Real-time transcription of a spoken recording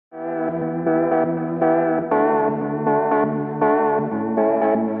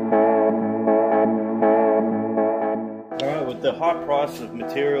right price of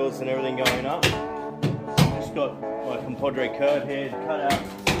materials and everything going up. Just got my compadre Kurt here to cut out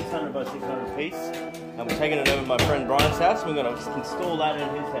 600 by 600 piece. And we're taking it over to my friend Brian's house. We're going to install that in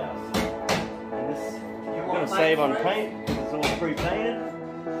his house. And this, we're going to save on paint. It's all pre-painted.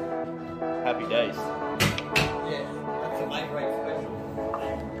 Happy days. Yeah, that's a main rate special.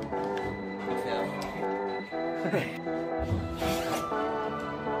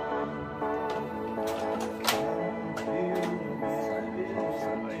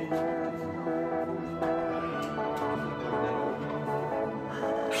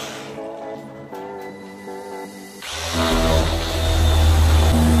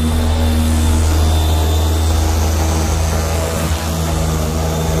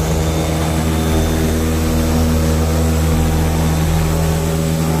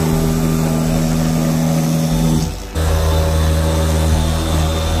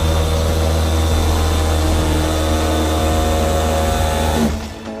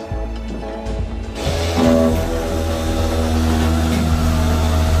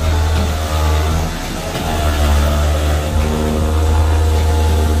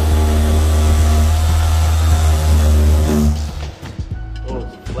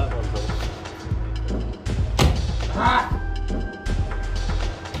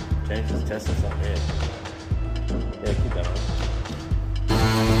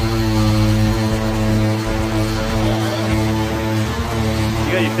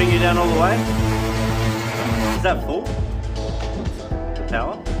 You got your finger down all the way? Is that full? The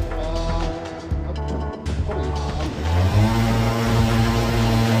power?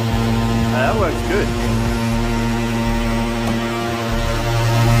 That works good.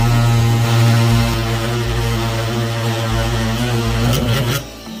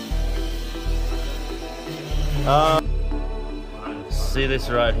 See this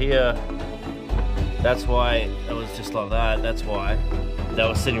right here? That's why it was just like that. That's why that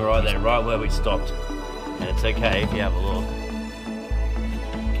was sitting right there, right where we stopped. And it's okay if you have a look.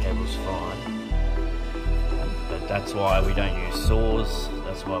 Cable's fine. But that's why we don't use saws.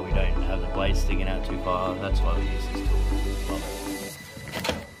 That's why we don't have the blade sticking out too far. That's why we use this tool.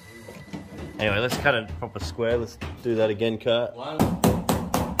 Anyway, let's cut a proper square. Let's do that again, Kurt.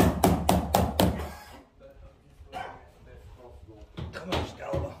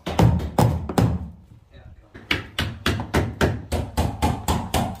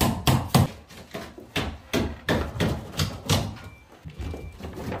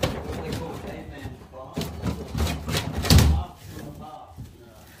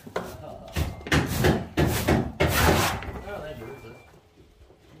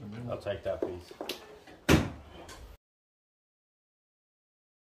 I'll take that piece.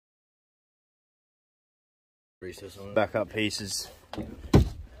 Backup pieces.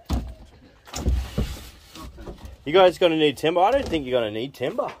 You guys gonna need timber? I don't think you're gonna need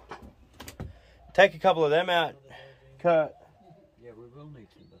timber. Take a couple of them out, Kurt. Yeah, we will need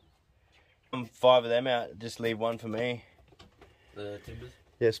timber. 5 of them out. Just leave one for me. The timbers?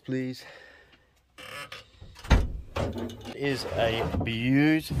 Yes, please. It is a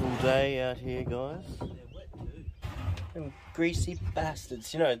beautiful day out here, guys. Them greasy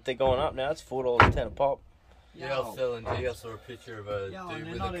bastards. You know, they're going up now. It's $4.10 a pop. Yeah, I was telling G, I saw a picture of a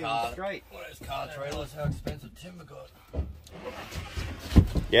dude with a car. Straight. One of those car trailers, how expensive timber got.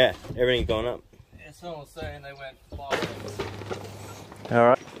 Yeah, everything's gone up. Yeah, someone was saying they went 5.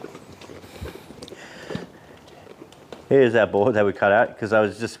 Alright. Here's our board that we cut out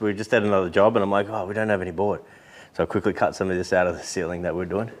because we just had another job and I'm like, oh, we don't have any board. So I quickly cut some of this out of the ceiling that we're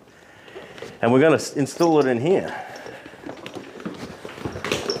doing. And we're going to install it in here.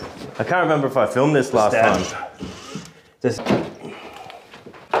 I can't remember if I filmed this last time. This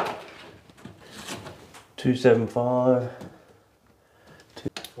 275.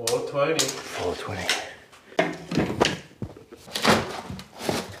 420. 420.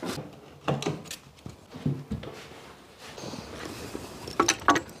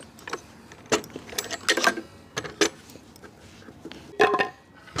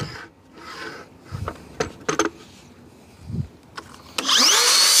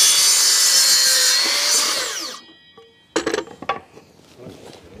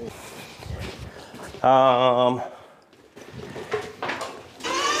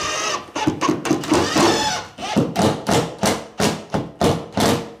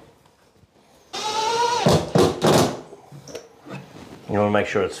 You want to make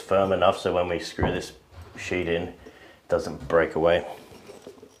sure it's firm enough so when we screw this sheet in, it doesn't break away.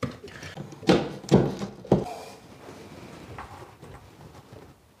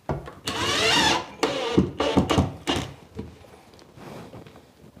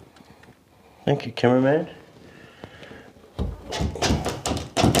 Thank you, cameraman.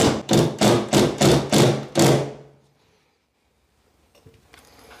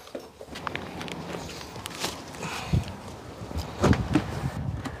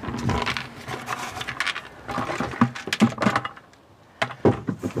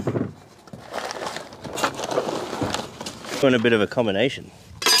 Doing a bit of a combination.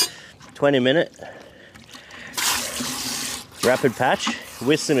 20-minute rapid patch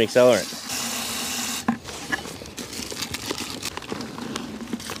with some accelerant.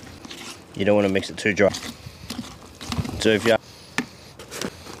 You don't want to mix it too dry. So if you,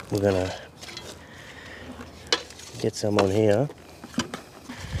 we're gonna get some on here.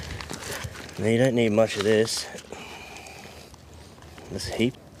 Now you don't need much of this. This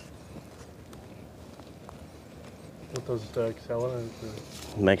heap. What does the accelerant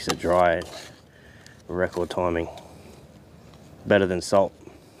do? Makes it dry. Record timing. Better than salt.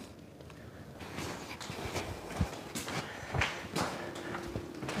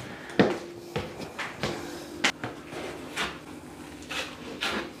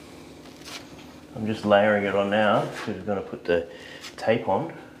 I'm just layering it on now because we're going to put the tape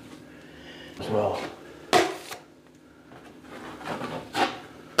on as well.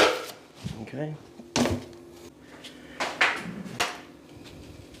 Okay.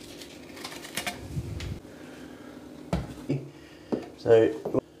 So,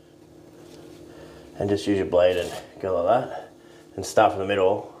 and just use your blade and go like that. And start from the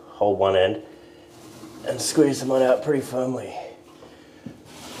middle, hold one end, and squeeze the mud out pretty firmly.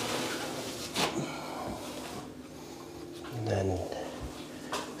 And then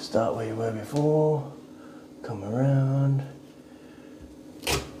start where you were before, come around,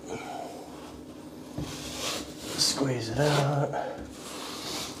 squeeze it out.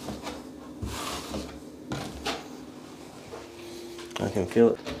 I can feel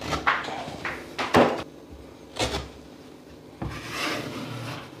it.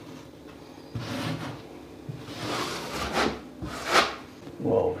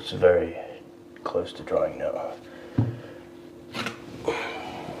 Whoa, it's very close to drying now.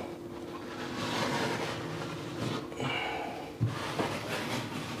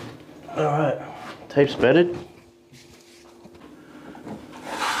 Alright, tape's bedded.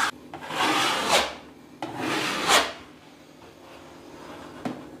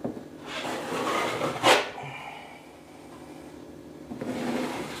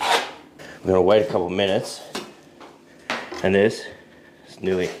 I'm gonna wait a couple of minutes, and this is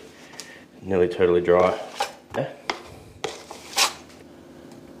nearly totally dry. Yeah.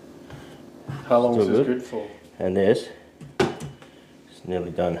 How long is this good for? And this is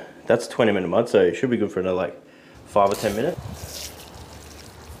nearly done. That's 20-minute mud, so it should be good for another like 5 or 10 minutes.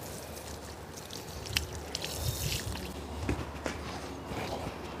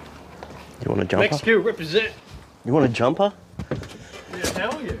 You want a jumper? Maxkil, represent. You want a jumper? Yeah,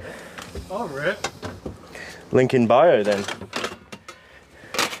 hell yeah. I'll rep. Link in bio then.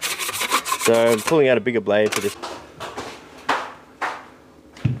 So I'm pulling out a bigger blade for this.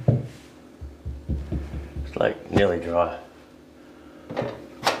 It's like nearly dry.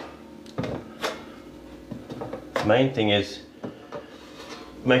 The main thing is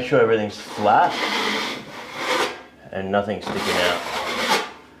make sure everything's flat and nothing's sticking out.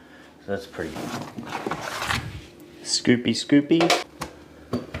 So that's pretty scoopy.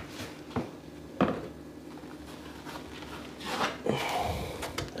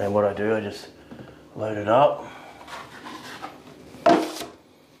 And what I do, I just load it up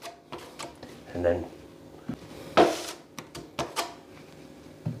and then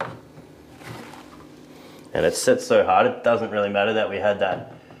it sets so hard it doesn't really matter that we had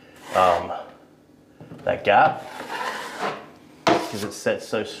that that gap because it sets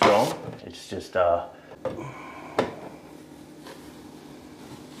so strong. It's just so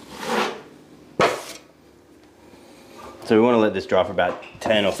we want to let this dry for about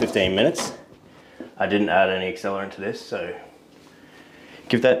 10 or 15 minutes. I didn't add any accelerant to this, so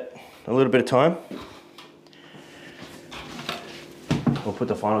give that a little bit of time. We'll put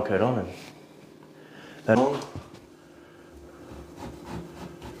the final coat on and that on.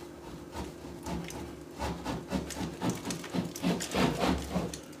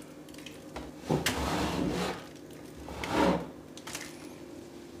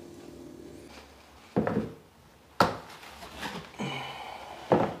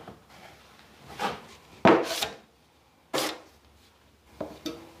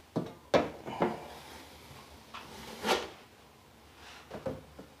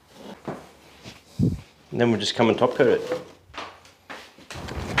 And then we'll just come and top coat it.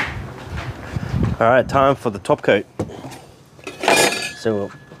 All right, time for the top coat. So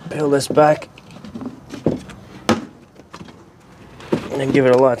we'll peel this back and then give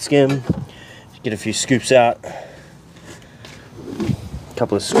it a light skim. Just get a few scoops out. A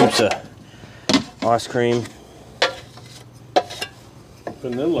couple of scoops of ice cream.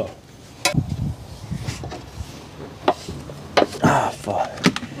 Vanilla. Ah, fuck.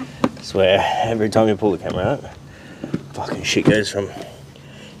 I swear, every time you pull the camera out, fucking shit goes from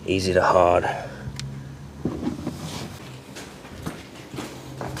easy to hard.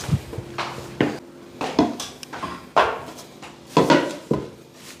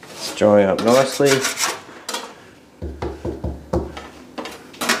 It's drying up nicely. Give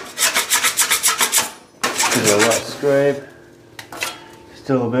it a light scrape.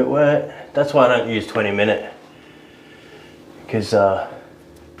 Still a bit wet. That's why I don't use 20-minute, because it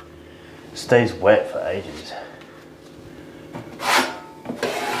stays wet for ages.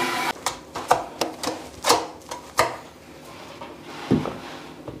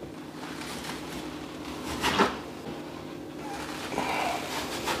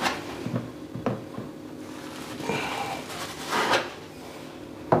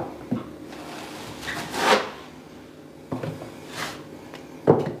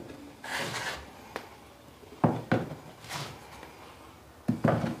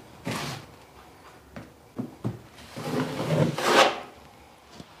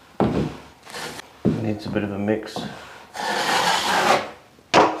 Needs a bit of a mix.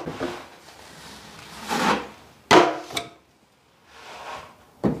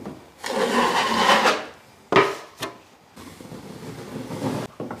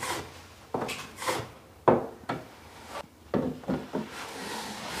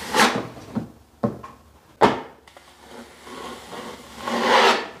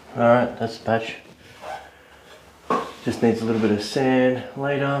 Alright, that's the patch. Just needs a little bit of sand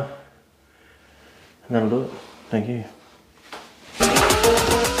later. And that'll do it. Thank you.